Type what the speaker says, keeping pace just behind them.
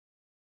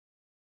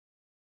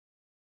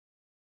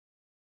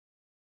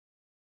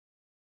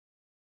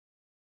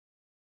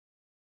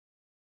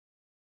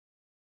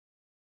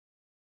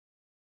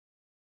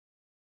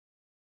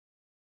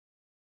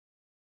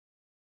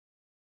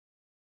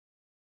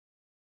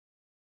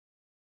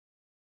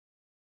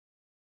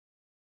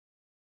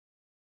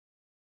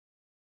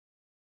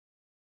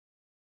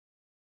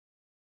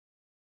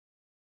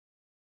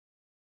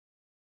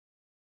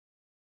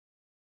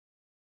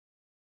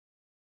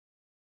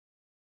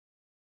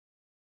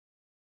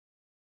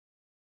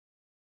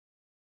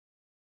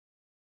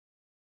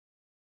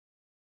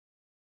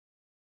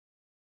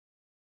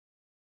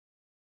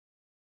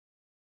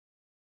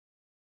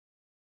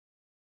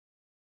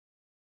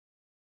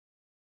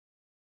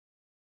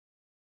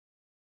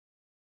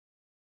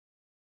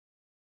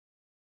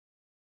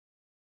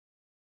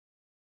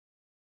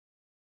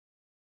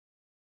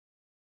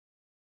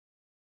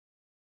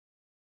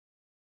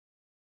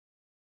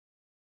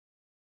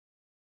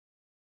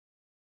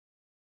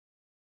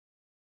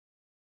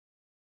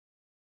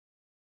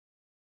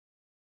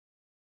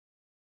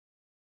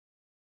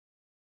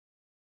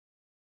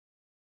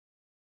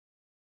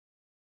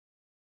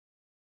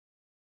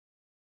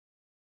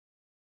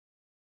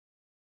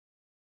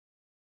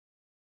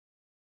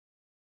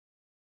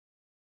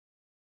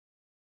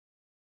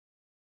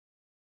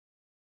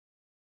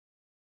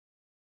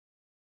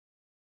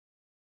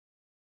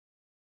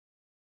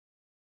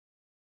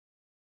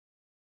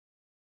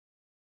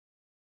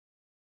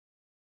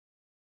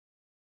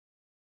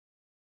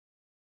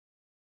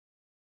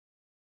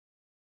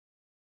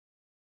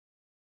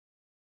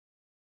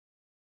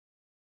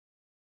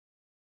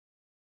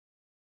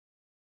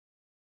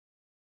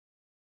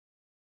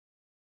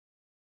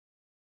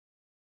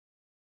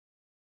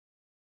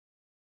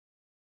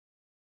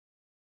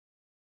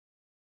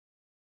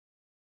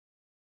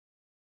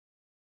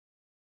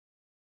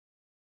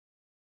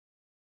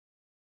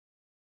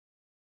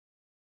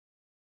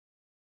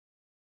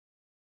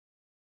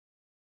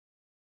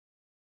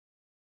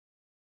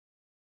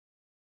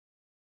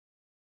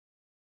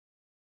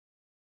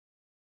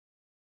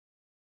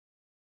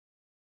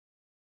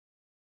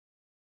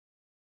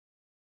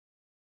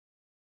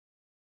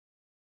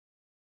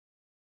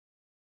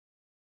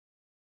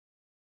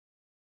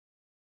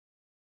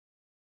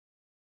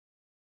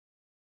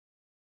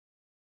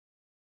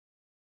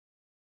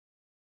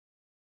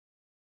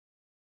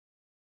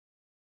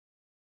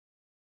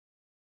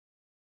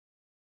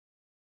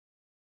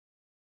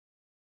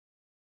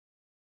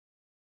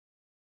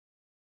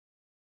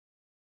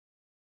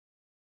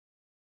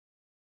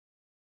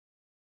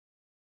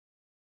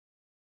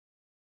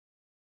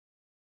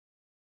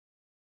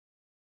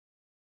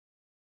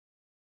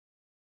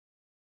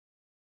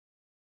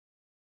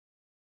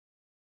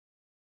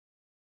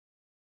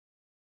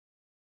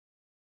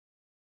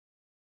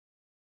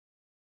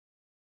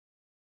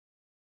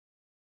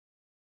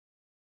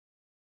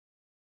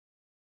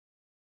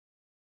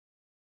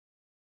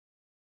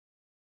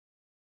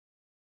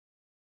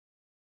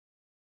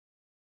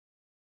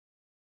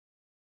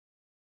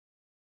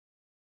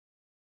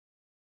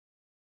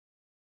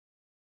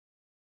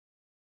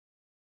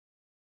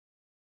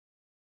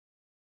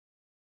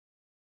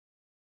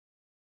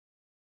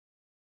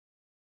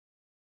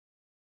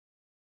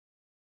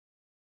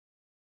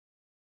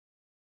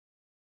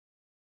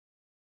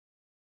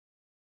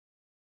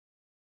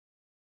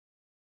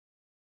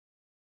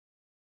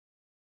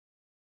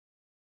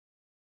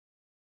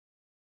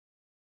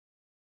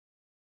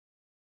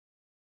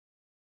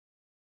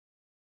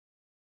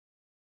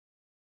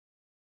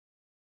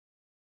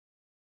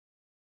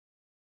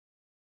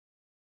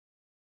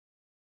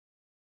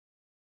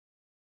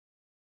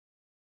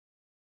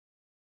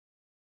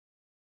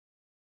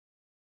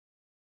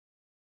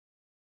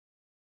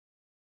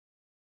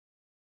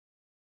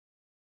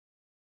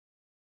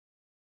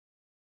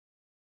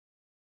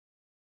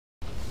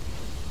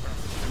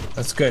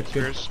That's good.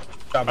 Good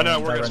job. I know,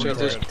 we're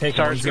gonna take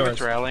Star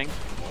Spirit's rallying.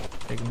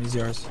 Take him, he's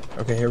yours.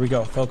 Okay, here we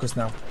go. Focus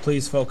now.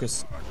 Please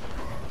focus.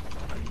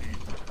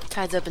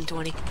 Tide's up in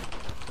 20.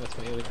 That's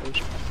my healing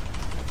potion.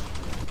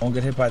 Won't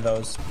get hit by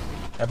those.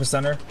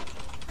 Epicenter.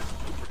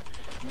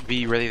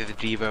 Be ready to the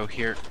Devo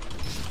here.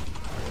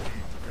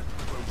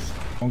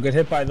 Won't get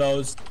hit by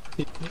those.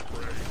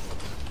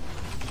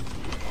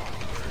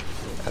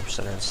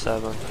 Epicenter in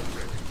 7.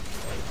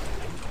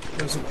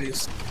 There's a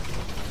beast.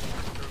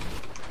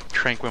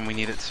 Trank when we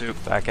need it to.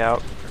 Back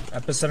out.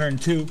 Epicenter in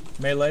 2.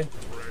 Melee.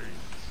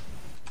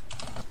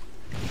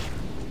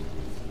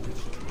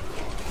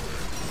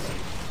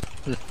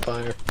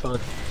 Fire, fun.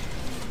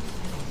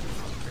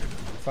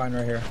 Fine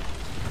right here.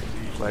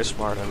 Play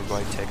smart,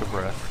 everybody. Take a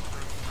breath.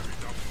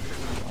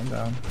 Calm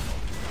down.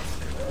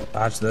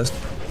 Dodge this.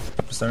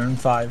 Epicenter in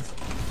 5.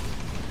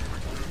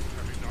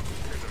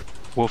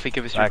 Wolfie,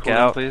 give us your Back cooldown,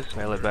 out. please.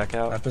 Melee back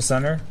out.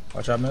 Epicenter.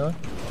 Watch out, melee.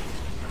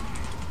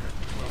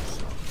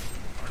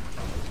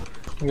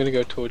 I'm gonna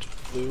go towards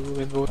blue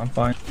and void. I'm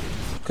fine.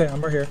 Okay,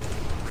 I'm right here.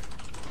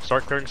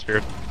 Start clearing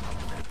spirit.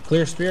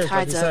 Clear spears,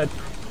 like you Tide's said. up.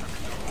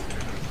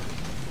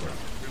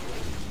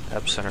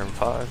 Epicenter in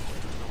 5.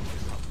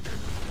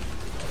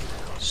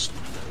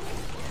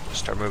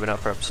 Start moving up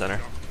for epicenter.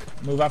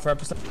 Move out for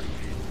epicenter.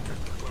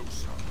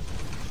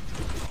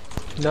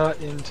 Not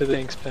into the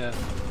Ink's path.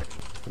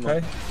 Come on.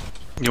 Okay.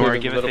 You want to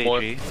Give give it us a little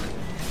AG?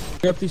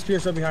 Get up these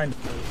spears right behind.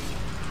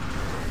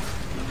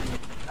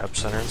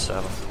 Epicenter in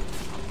 7.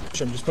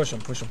 Push him, just push him,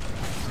 push him.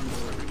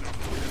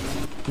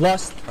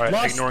 Lust. Alright,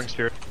 Lust. ignoring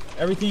spirit.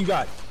 Everything you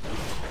got.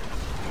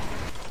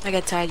 I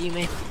got Tide, you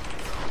may.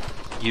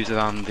 Use it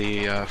on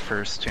the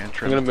first I'm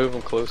tantrum. gonna move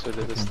him closer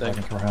to this thing.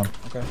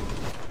 Okay.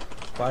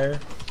 Fire.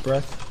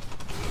 Breath.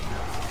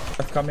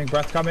 Breath coming,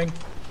 breath coming.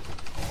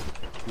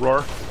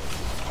 Roar.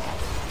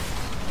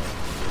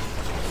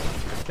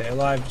 Stay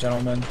alive,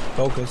 gentlemen.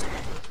 Focus.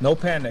 No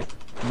panic.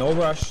 No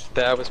rush.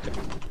 That was.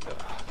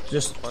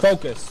 Just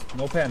focus.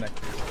 No panic.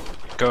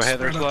 Go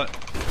ahead, Ursula.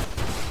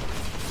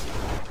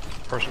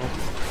 Personal.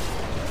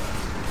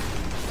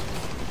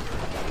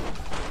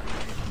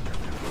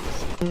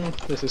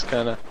 This is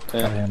kinda.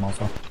 him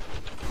also.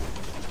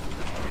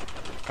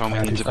 Oh, we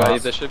need to Oh,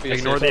 buff. there should be a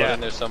Ignore safe the spot ad.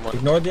 in there somewhere.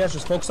 Ignore the edge.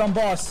 Just focus on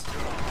boss.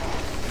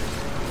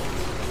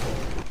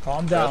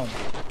 Calm down.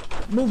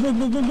 Move, move,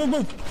 move, move, move,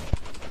 move.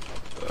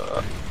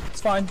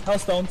 It's fine.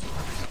 Hellstones.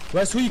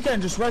 Rest who you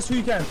can. Just rest who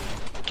you can.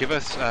 Give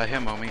us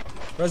him, Omi.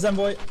 Res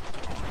Envoy.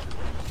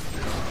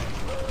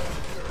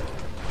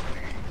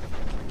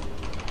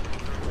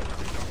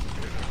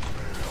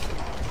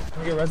 Can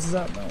we get Reds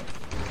out? No.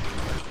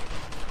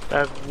 I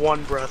have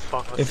one breath,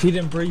 fuck us. If he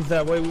didn't breathe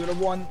that way, we would have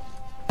won.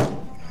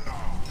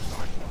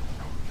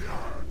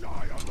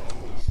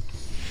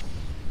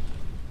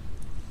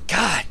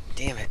 God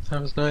damn it.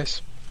 That was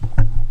nice.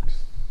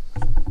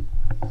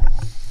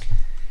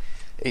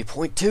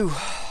 8.2.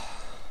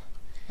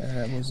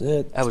 That was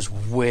it. That was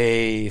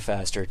way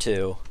faster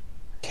too.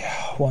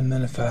 Yeah, 1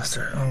 minute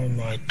faster. Oh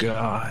my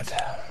god.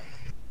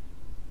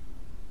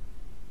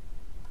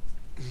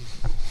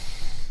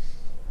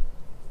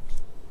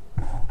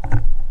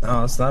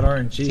 No, it's not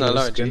RNG. It's not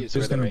Who's RNG, gonna- it's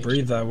Who's where the gonna ranged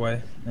breathe that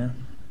way? Yeah,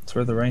 it's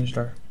where the ranged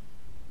are.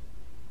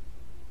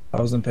 I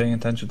wasn't paying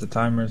attention to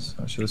timers.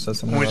 I should have said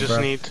something We about just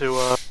breath. need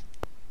to,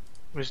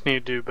 we just need to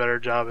do a better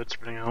job at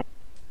spreading out.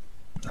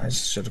 I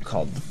should have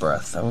called the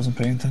breath. I wasn't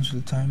paying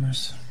attention to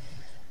timers.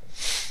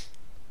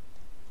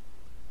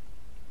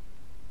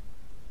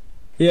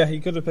 Yeah, he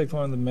could have picked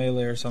one of the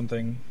melee or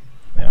something.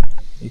 Yeah,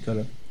 he could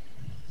have.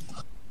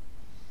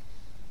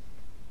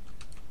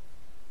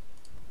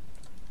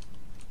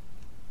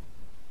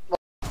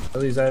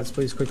 Kill these ads,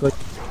 please, quickly.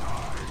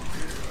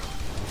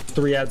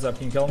 3 ads up.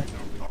 Can you kill them?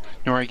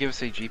 Nori, give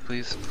us AG,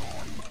 please.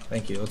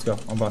 Thank you. Let's go.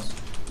 On boss.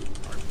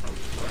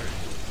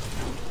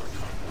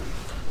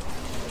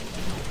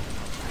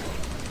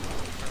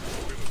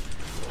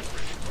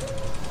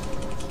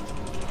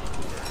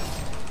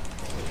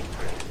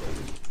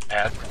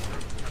 Ad.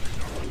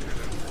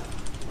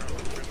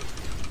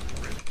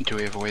 Do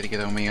we have a way to get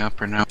Omi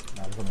up or no?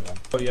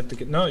 Oh, you have to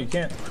get. No, you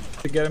can't.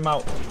 To get him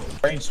out.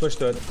 Range, switch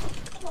to it.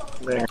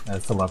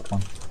 That's the left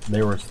one.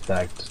 They were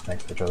stacked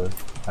next to each other.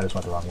 I just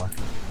went the wrong way.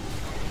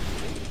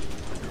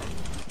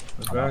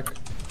 Move back.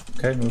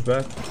 Okay, move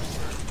back.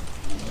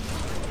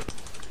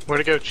 Way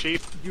to go,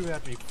 Chief. You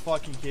have to be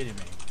fucking kidding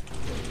me.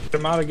 Get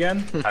him out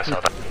again. I saw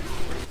that.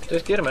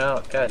 Just get him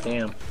out,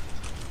 goddamn.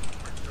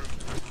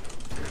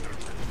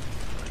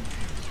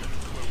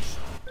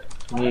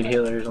 Need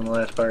healers on the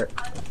last part.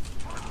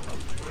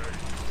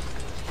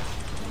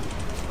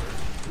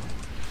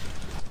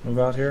 Move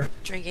out here.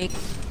 Drinking.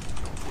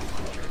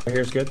 Right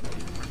here's good.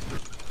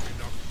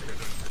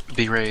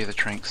 Be ready to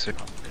trank soon.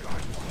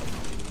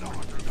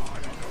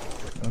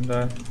 Let him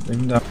die. Leave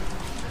him down.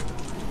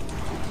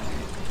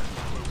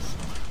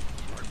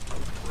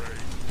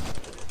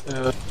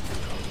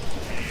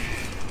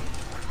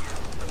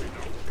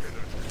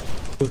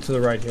 Move to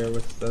the right here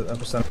with the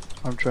epicenter.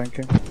 I'm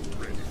drinking.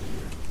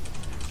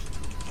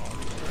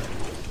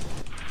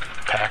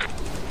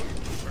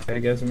 Okay,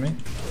 get it to me.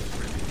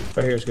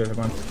 Right here is good,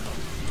 come on.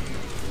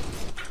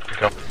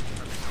 Go.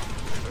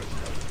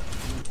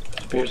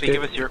 Wolfie,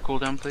 give us your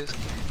cooldown, please.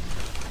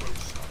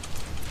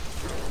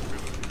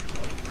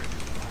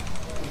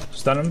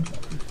 Stun him.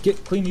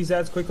 Clean these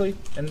ads quickly,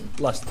 and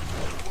lust.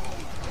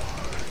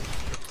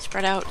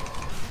 Spread out.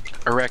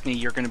 Arachne,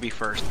 you're gonna be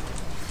first.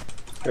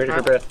 Ready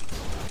for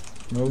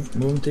breath. Move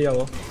him to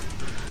yellow.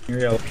 You're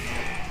yellow.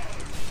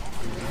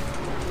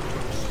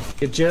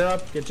 Get Jer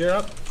up, That's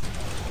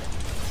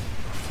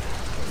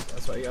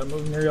why you gotta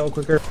move near yellow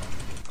quicker.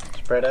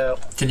 Spread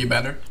out. Can you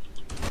banner?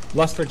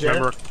 Lust for Jer.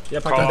 Remember,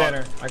 Yep, I call can out.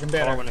 banner. I can Call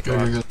out when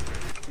banner. it goes.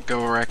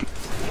 Go, Arachne.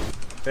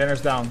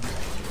 Banner's down.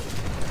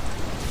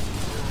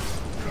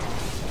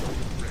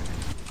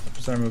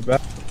 Percent move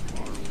back.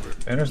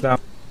 Banner's down.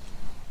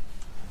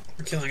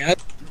 We're killing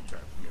it.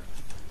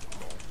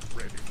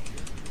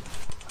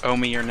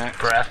 Omi, you're next.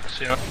 Breath,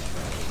 soon.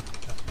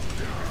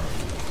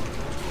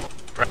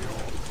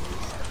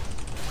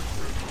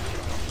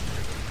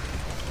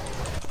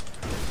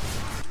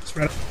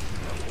 Spread out.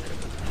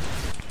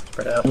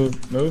 Spread out.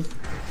 Move.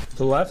 To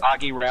the left.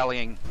 Augie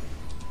rallying.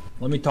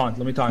 Let me taunt.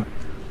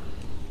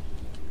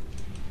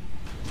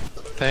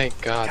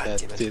 Thank God, God that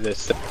damn it. did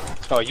this.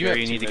 Oh, you Here, have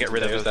you two need to get minutes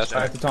rid of there, those That's I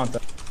fine. have to taunt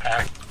them.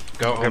 Act.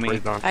 Go, Okay, Omi.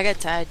 breathe on. I got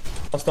tied.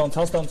 Hellstones.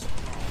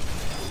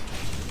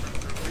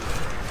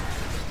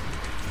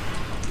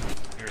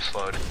 You're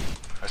slowed.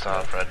 I saw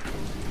it, Fred.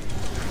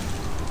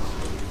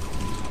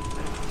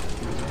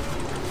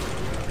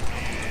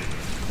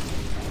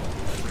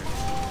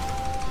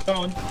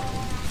 Going.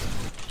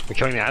 We're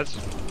killing the ads?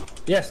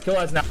 Yes, kill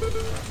ads now.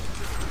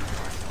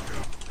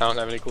 I don't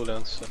have any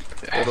cooldowns. So.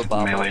 Hold a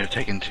bomb. Melee are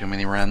taking too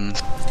many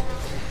runs.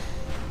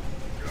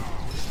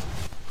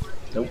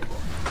 Nope.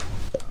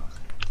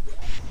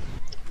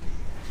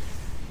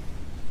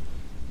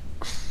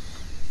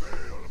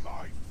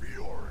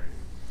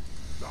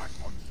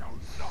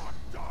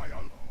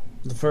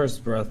 The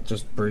first breath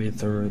just breathed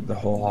through the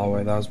whole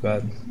hallway. That was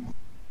bad.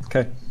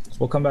 Okay, so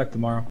we'll come back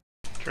tomorrow.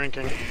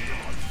 Drinking.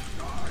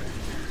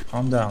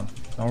 Calm down.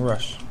 No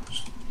rush.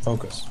 Just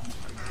focus.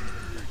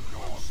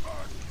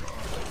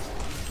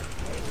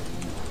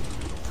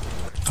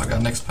 I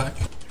got next pack.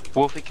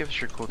 Wolfie, give us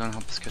your cooldown.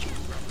 Help us get.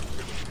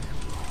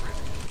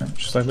 Okay,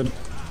 just like the.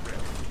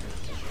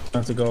 I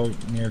have to go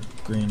near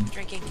green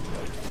Drinking.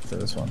 for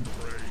this one.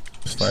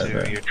 Just right So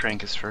there. your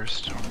trank is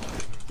first.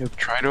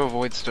 Try to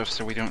avoid stuff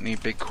so we don't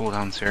need big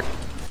cooldowns here.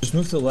 Just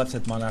move to the left,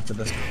 Hitmon, after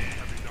this.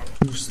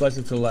 Move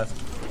slightly to the left.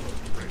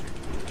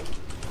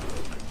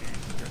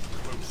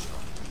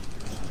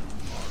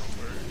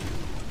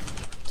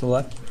 To the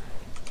left.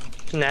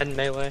 Ned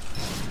melee.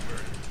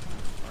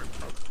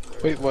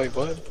 Wait,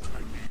 what?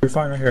 You're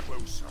fine right here.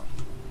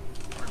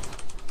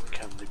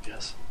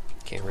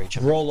 Can't reach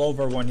him. Roll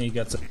over when he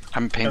gets it.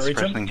 I'm pain Reach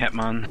him? suppressing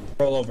Hitmon.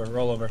 Roll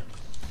over.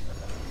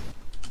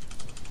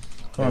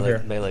 Come on here.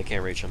 Melee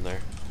can't reach him there.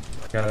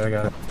 I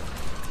got it.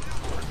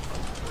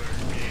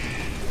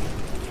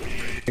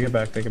 Take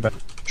it back.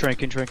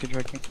 Drinking.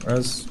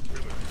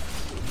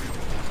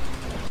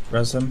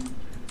 Res him.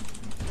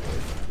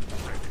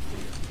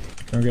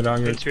 Can we get out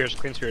here?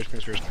 Clean spheres.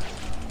 Get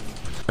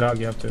out,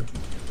 you have to.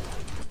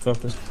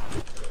 Focus.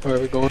 Where are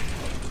we going?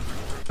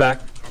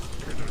 Back.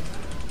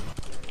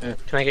 Can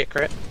I get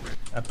crit?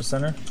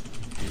 Epicenter.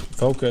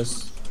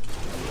 Focus.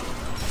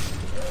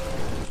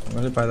 I'm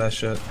gonna hit by that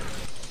shit.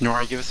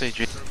 Nora, give us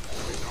AG.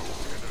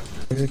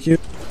 Execute.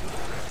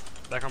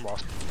 Back on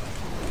boss.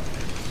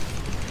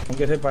 Don't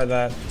get hit by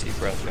that. Deep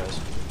breath, guys.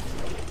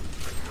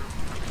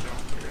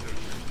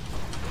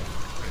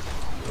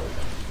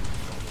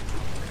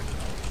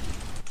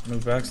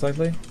 Move back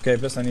slightly. Okay,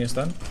 Biss, I need a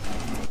stun.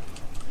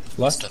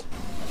 Lust.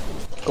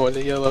 Going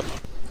to yellow.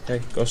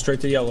 Okay, go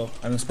straight to yellow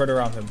and then spread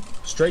around him.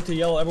 Straight to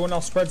yellow. Everyone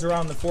else spreads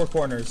around the four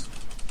corners.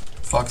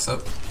 Fox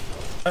up.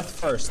 Breath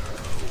first.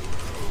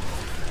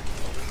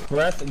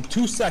 Breath in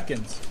 2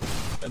 seconds.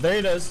 There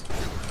it is.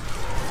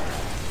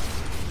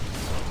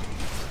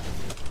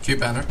 Cute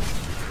banner.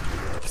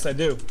 Yes, I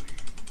do.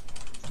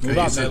 Move Okay,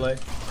 out, use it. melee.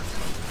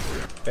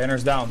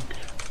 Banner's down.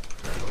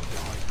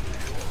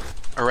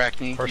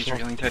 Arachne, use Personal. your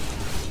healing tech.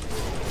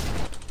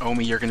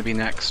 Omi, you're gonna be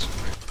next.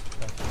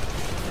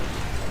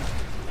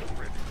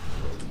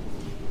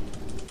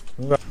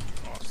 Move out.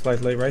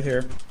 Slightly right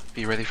here.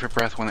 Be ready for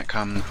breath when it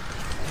comes.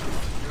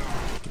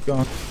 Keep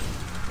going.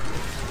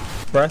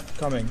 Breath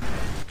coming.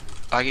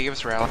 Augie, give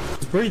us rally.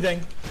 He's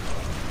breathing.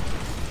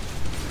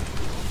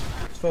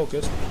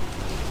 Focus.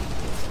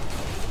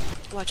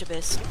 Watch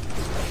Abyss.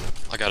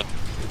 I got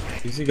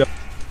it. Easy go.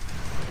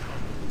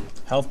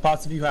 Health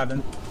pots if you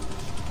haven't.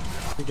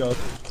 Easy go.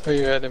 Oh,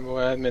 you had him.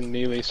 I'm in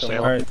melee somewhere.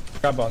 Alright,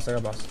 I got boss.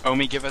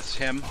 Omi, give us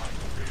him.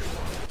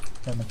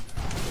 Coming.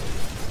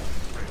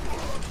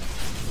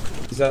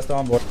 He's asked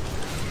on board.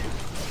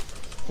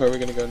 Where are we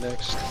gonna go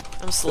next?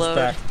 I'm Just slowed.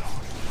 back.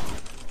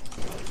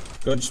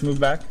 Go, just move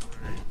back.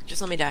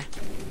 Just let me die.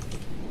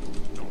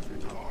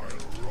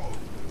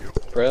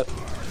 Breath.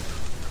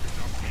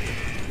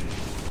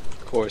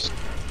 Of course.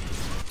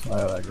 I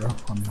have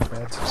aggro on my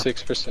bad.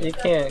 6%. You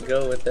can't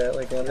go with that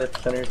like on that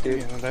center, dude.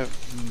 Yeah, that,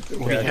 we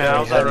Yeah, Yeah,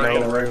 how's that that's not right?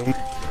 gonna work.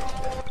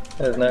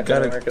 That's not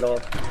gonna work at all.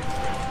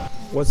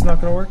 What's not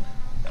gonna work?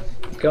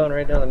 It's going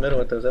right down the middle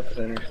with those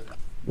epicenters.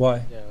 Why?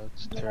 Yeah,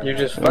 it's terrible. You're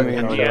just I fucking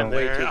mean, going yeah,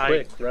 way too there,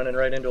 quick, running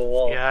right into a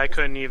wall. Yeah, I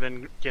couldn't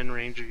even get in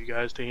range of you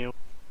guys to heal.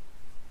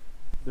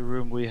 The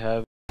room we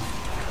have.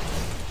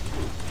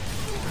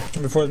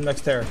 Before the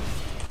next tear.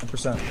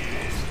 10%.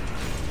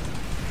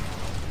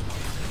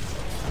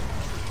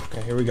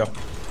 Okay, here we go.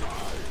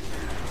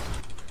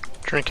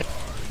 Drink it.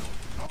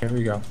 Here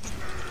we go.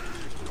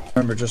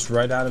 Remember, just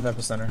right out of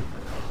epicenter.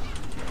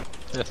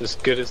 That's as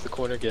good as the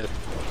corner gets.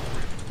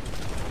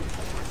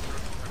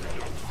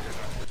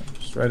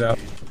 Just right out.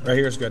 Right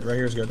here is good. Right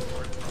here is good.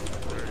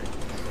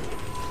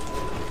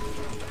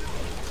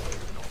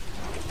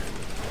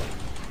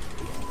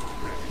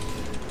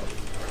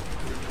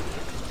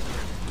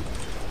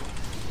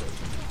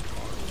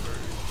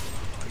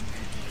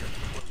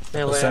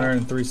 The center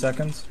in 3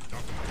 seconds.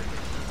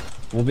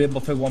 We'll be able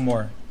to fit one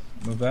more.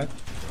 Move back.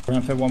 We're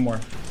gonna fit one more.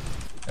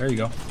 There you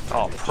go.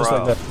 Oh, pro. Just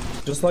like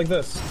that. Just like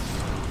this.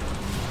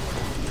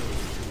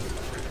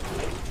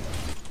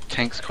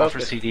 tanks call for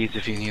Focus. CDs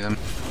if you need them.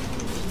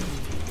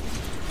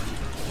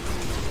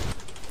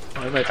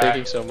 Why am I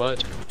taking so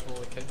much?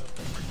 Holy cow.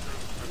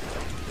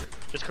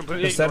 Just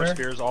completely The center- ignore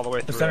spears all the way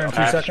the through. center in 2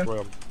 Ash seconds.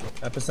 room.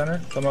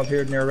 Epicenter. Come up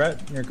here near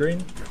red, near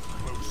green.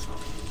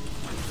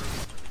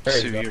 There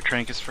So you go. your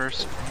Trank is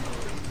first.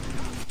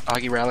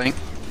 Augie rallying.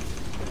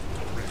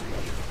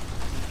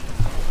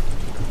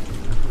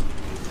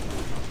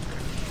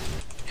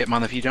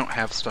 Hitmon, if you don't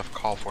have stuff,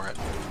 call for it.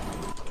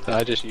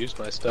 I just used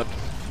my stuff.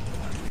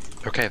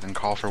 Okay, then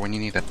call for when you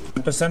need it.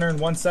 Epicenter in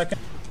 1 second.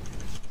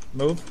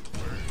 Move.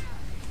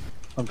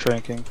 I'm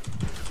tranking.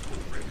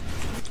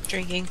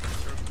 Drinking.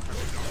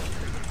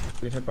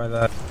 Get hit by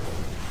that.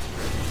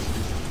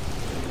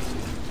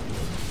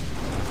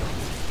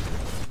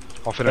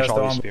 I'll finish That's all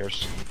the these one.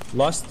 spears.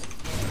 Lust.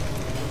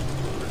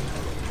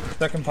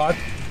 Second pod.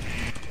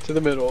 To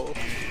the middle.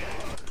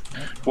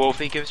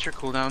 Wolfie, give us your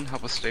cooldown,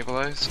 help us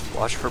stabilize.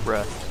 Watch for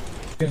breath.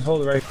 You can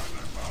hold it right.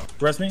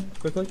 Rest me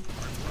quickly.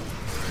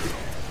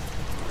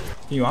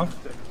 Can you on?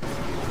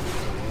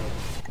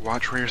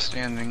 Watch where you're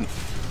standing.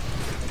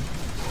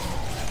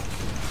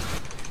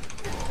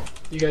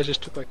 You guys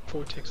just took like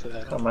 4 ticks of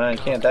that. Come on, you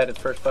can't die to its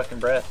first fucking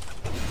breath.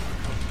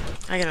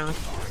 I get on.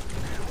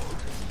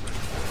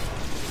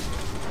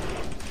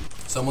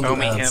 Someone Oh, do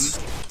me, ads.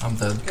 I'm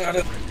dead.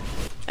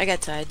 I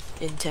got tied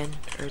in 10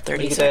 or What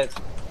 30 do you seconds.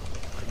 get?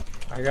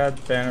 I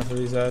got banner for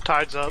these ads.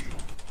 Tide's up.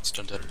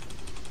 Stunted.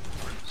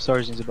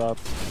 Sargent's above.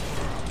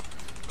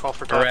 Call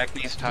for tide.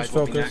 Arachne's tide Just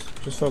will be focus.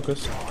 next. Just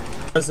focus.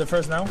 Is it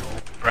first now?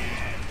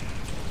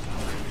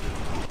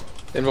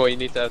 Envoy, you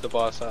need to have the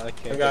boss. I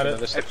can't. I got get it.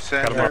 another step.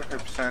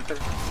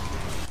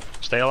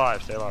 Stay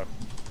alive, stay alive.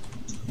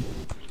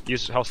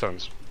 Use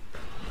hellstones.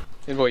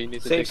 Envoy, you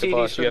need to Save take the CDs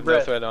boss. for You have the no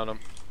breath. threat on him.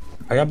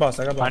 I got boss.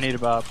 I got boss. I need a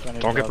buff. I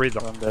need Don't a get buff. breathed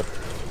on. I'm dead.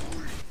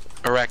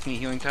 Arachne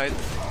healing tide.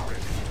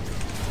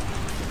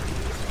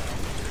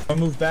 I'll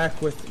move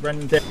back with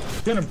Brendan.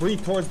 He's gonna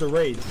breathe towards the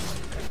raid.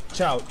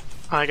 Shout.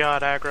 I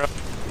got aggro.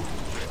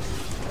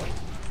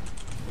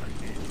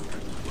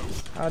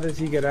 How does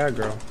he get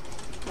aggro?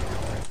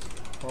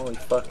 Holy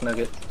fuck,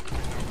 Nugget.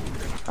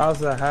 How's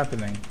that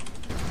happening?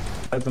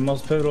 That's the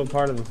most pivotal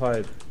part of the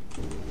fight.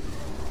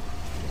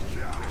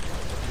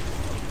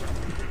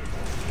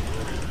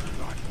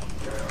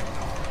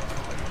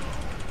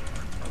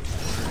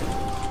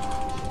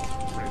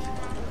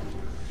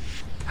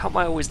 How am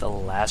I always the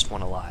last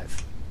one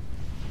alive?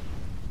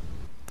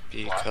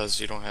 Because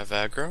you don't have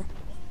aggro?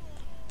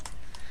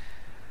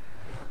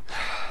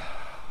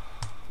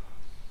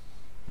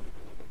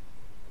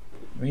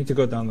 We need to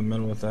go down the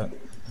middle with that.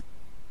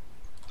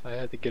 I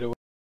had to get away.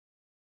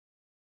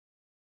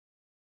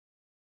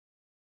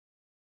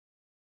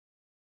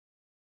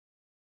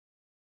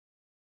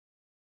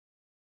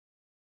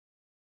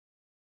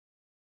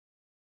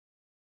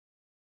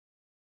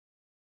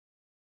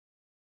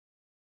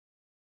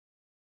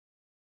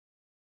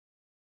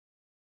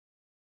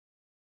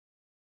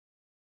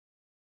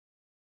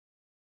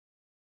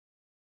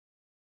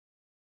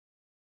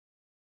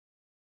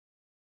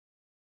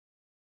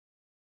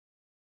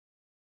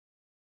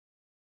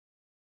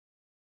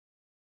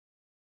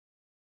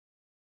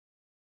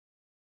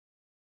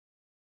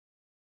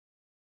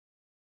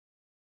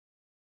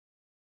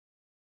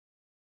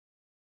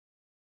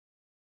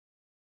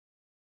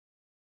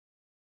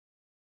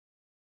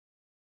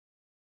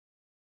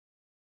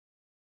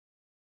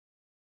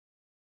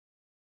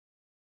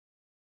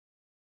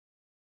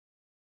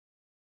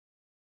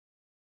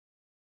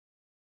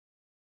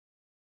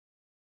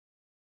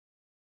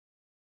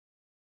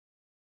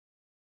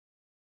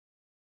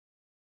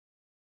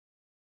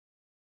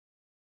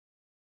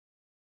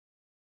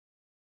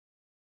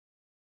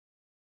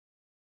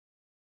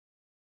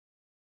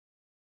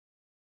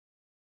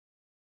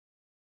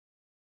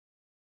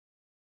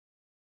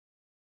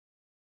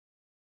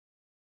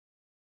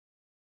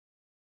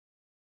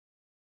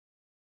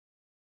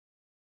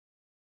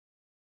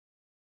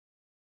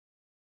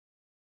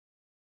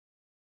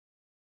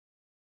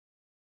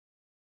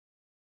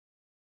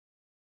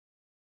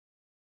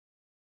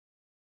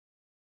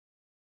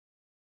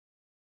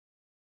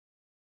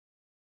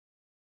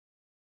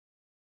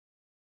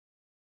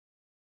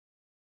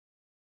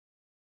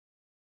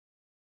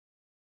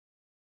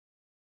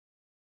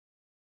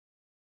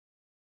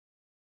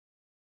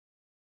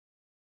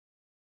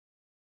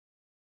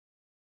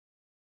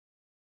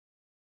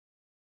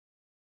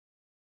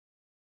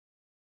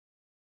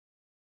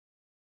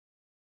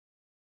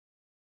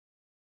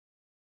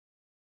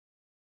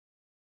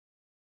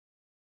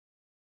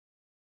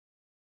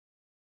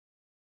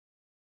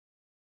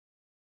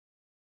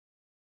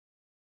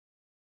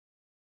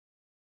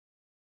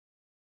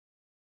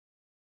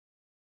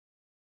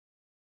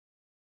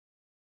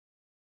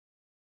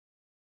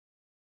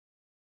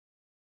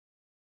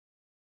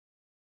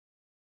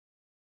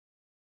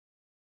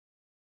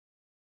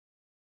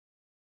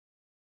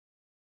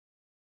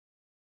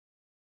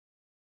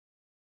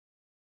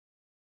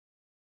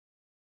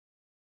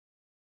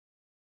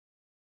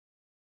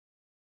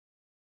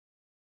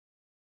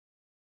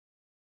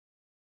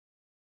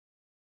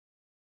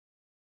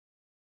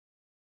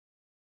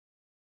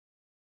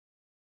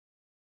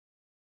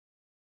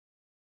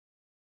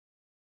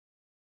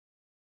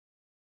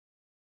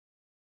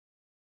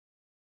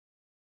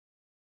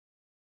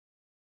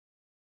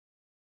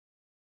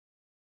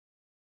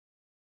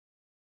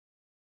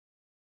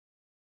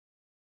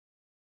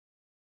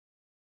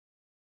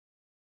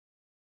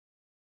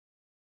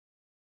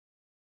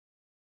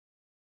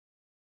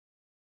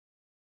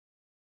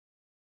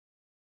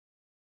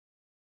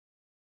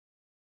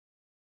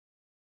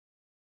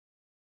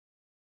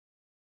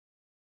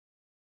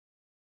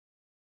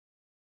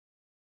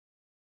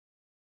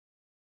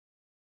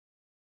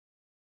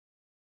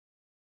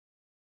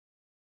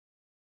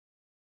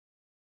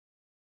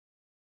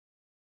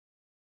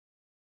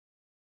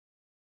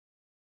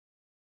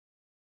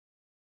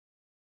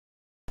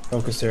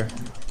 Focus here.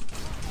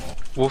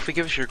 Wolfie,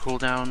 give us your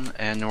cooldown,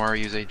 and Noir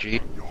use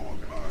AG.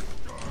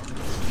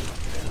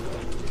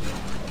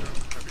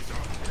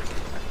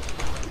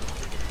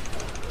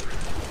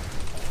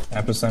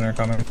 Epicenter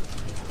coming.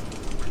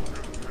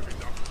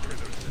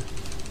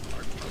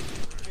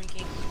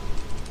 Drinking.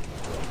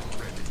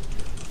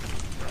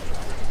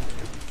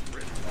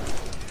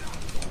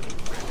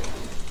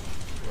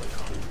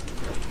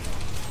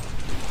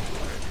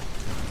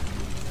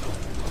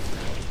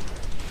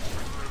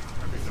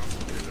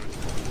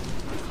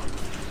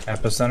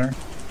 Epicenter.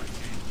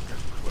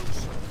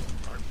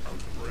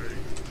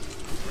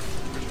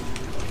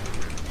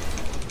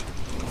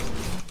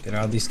 Get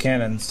out of these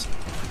cannons.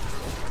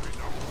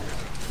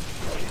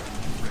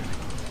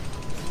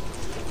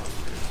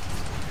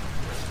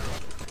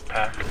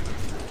 Pack.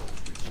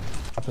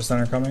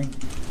 Epicenter coming.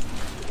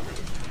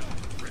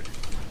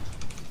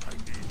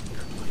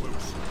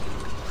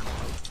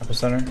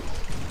 Epicenter.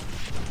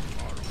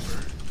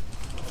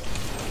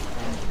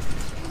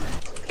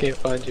 Can't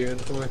find you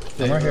anymore.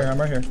 I'm right here, I'm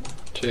right here.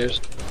 Cheers.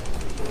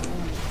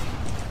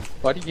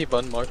 Why do you keep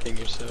unmarking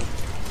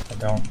yourself? I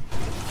don't.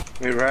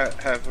 We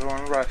have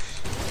one rush.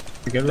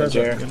 Get res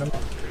up, get him.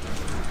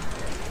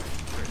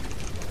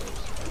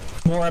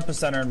 More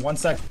epicenter in 1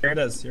 sec. Here it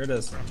is, here it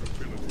is.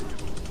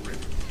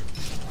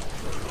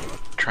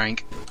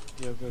 Trank.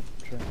 Yeah, good.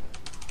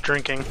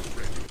 Drinking.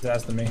 He's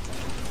asking me.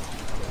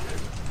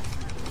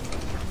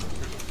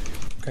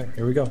 Okay,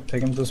 here we go.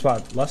 Take him to the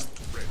spot. Lust.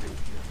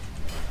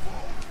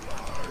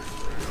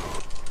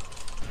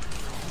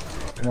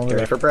 Come over Get ready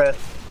there. for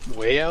breath.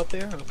 Way out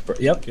there?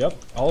 Yep, yep.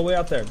 All the way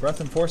out there. Breath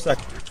in 4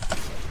 seconds.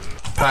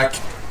 Pack.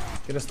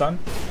 Get a stun.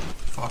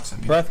 Fox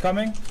at me. Breath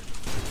coming.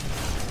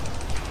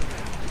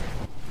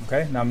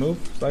 Okay, now move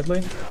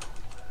slightly.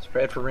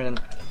 Spread for Rin.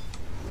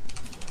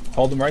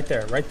 Hold him right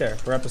there for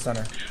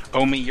epicenter.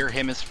 Omi, your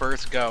him is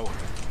first, go.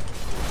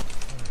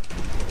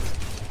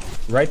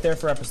 Right there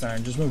for epicenter.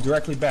 And just move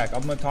directly back.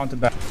 I'm gonna taunt it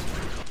back.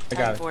 I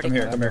got it. 40. Come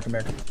here, come here, come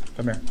here.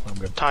 Come here. I'm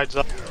good. Tide's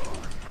up.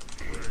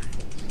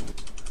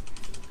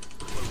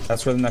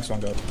 That's where the next one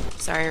goes.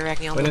 Sorry,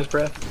 Arachne. Win his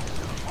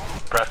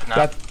breath. Breath now.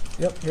 Got,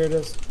 yep, here it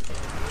is.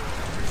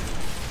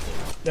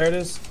 There it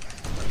is.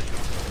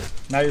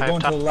 Now you're I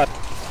going to have the left.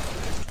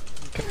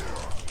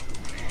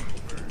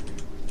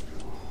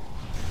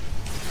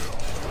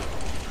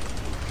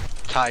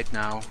 Tide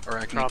now,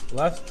 Arachne. Drop.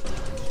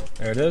 Left.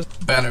 There it is.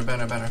 Banner,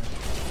 banner, banner.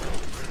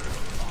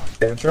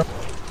 Intro.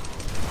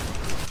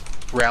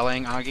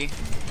 Rallying Augie.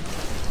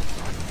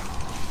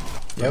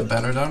 Yep.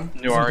 Banner down.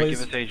 Noir, please.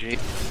 give us AG.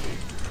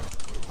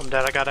 I'm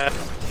dead. I got it.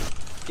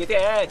 Get the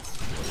ads.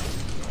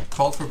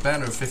 Called for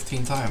banner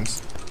 15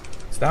 times.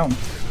 It's down.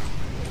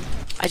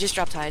 I just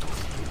dropped Tide.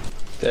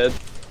 Dead.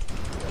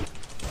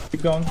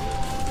 Keep going.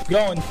 Keep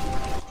going.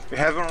 We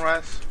have one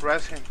rush.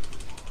 Rush him.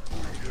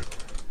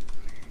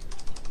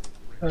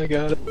 I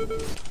got it.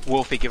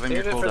 Wolfie, give him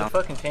Save your it for the cooldown.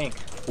 fucking tank.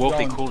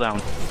 Wolfie, Going.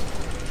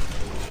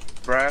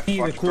 cooldown. Breath. I need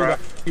a Watch cooldown.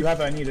 breath. You have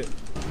it, I need it.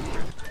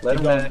 Let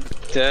him going. back.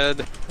 Dead.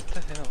 What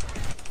the hell?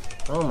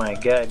 Oh my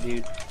god,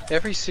 dude.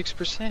 Every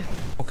 6%.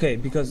 Okay,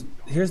 because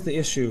here's the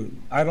issue.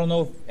 I don't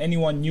know if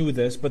anyone knew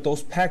this, but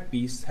those pack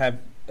beasts have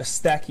a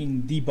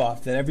stacking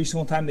debuff that every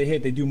single time they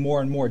hit, they do more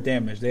and more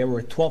damage. They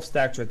were 12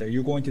 stacks right there.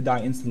 You're going to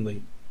die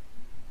instantly.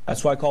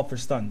 That's why I call for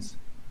stuns.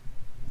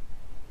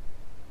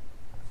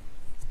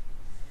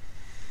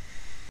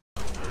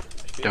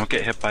 Don't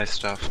get hit by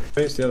stuff.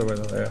 Face the other way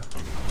though, yeah.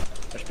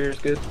 Our spear's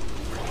good.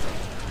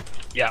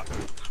 Yeah.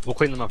 We'll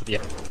clean them up at the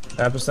end.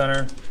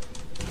 Epicenter.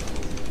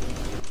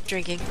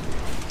 Drinking.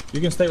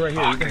 You can stay right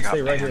here. Fuck, You can I got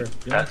stay right banned. here.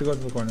 You don't have to go to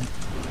the corner.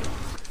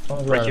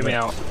 Break me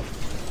out.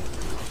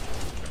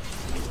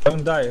 Let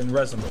him die and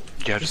res him.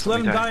 Yeah, Just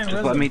let him die and Just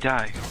res let him. me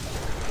die.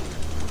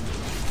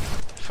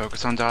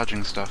 Focus on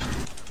dodging stuff.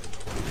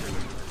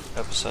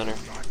 Epicenter.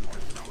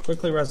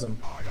 Quickly res him.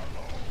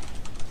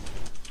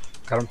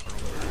 Got him.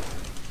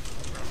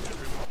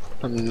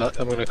 I'm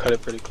gonna cut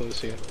it pretty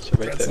close here. So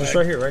right there. Just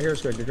right here. Right here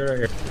is good. You're good right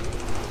here.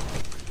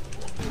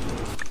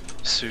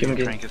 Sue, Give him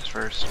good. Trank is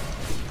first.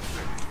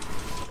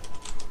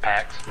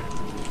 Packs.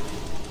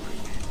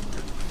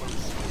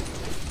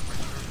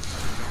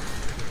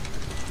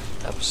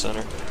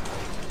 Epicenter.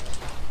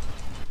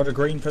 Go to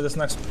green for this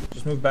next.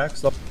 Just move back.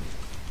 Slow.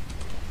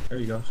 There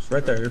you go. Just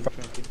right there. You're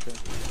fine.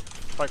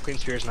 Fight clean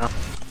spheres now.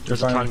 You're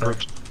There's a fine ton right there.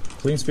 groups.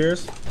 Clean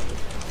spears.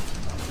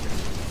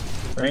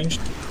 Ranged.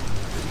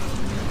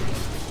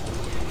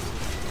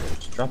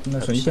 Just drop them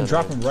next one. You can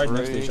drop them right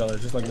next to each other,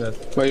 just like this.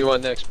 Where you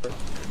want next, bro?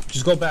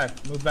 Just go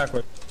back. Move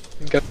backward.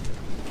 Okay.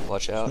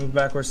 Watch out. Move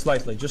backward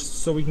slightly, just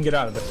so we can get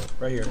out of it.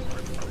 Right here.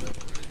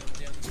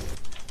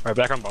 Alright,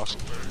 back on boss.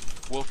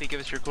 Wolfie, give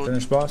us your cooldown.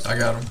 Finish boss. I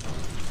got him.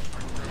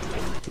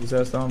 He's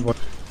ass down. Boy.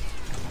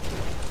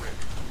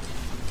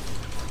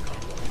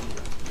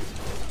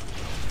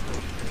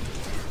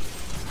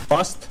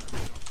 Lust.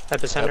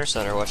 Epicenter.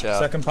 Epicenter, watch out.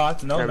 Second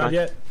pot. No, Never not mind.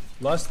 yet.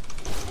 Lust.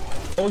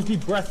 Always be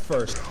breath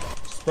first.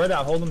 Spread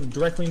out. Hold them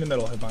directly in the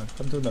middle. Headline.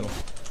 Come to the middle.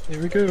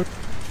 Here we go.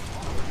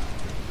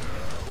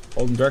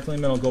 Hold them directly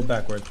in the middle. Go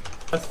backward.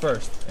 That's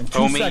first. In 2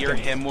 Omi, seconds. your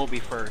him will be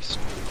first.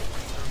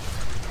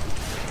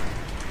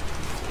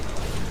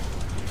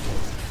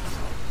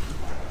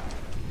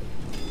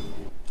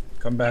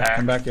 Come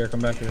back here, come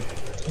back here.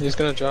 He's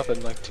gonna drop it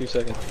in like 2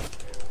 seconds.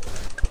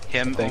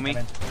 Him, Omi.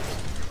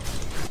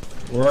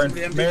 We're in.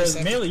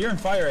 Melee, you're in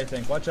fire, I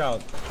think. Watch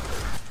out.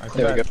 Alright, come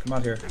There we back. go. Come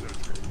out here.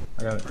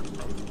 I got it.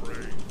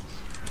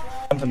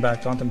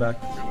 Taunt him back.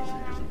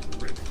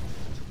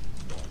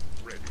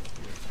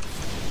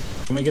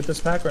 Can we get this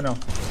pack or no?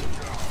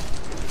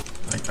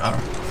 I got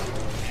him.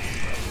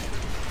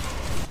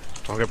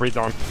 Don't get breathed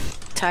on.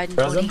 Tide and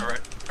Res him? pony.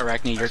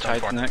 Arachne, your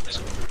tide's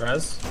next.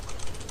 Res?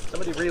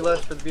 Somebody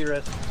re-left for the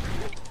V-res.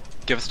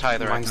 Give us tithe,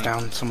 Mine's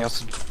Arachne. down. Someone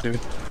else, dude.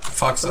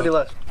 Fox Somebody up.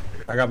 left.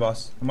 I got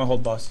boss. I'm gonna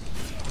hold boss.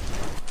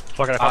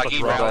 Fuck it, I found Augie,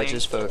 the rally. throw. I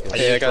just focused.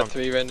 Hey, I got used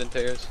 3 random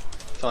pairs.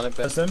 It's on it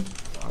back. Res him.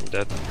 I'm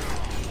dead.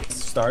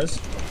 Stars.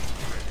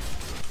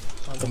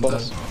 On the I'm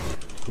boss. dead.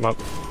 I'm up.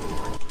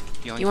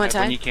 Healing You want tide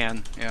when tide? you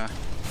can. Yeah.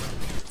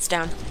 It's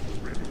down.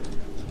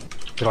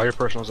 Get all your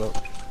personals up.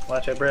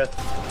 Watch your breath.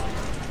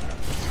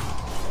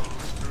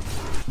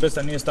 Bist,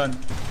 I need a stun.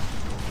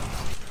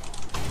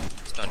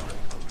 Stun.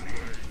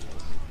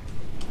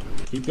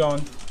 Keep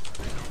going.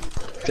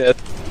 Dead.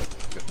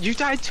 You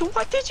died too?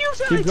 What did you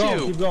die Keep going.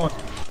 to? Keep going.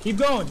 Keep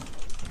going. What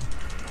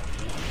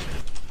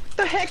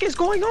the heck is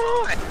going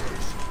on?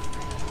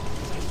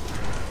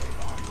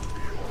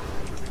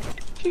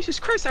 Jesus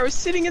Christ, I was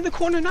sitting in the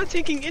corner not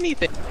taking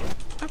anything.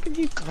 How can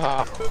you...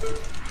 Ah.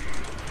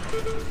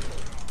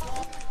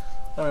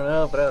 I don't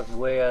know, but I was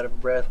way out of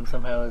breath and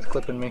somehow it was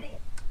clipping me.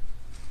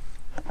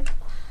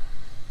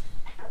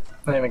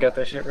 I even got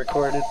that shit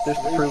recorded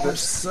just to prove it.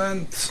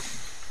 3%.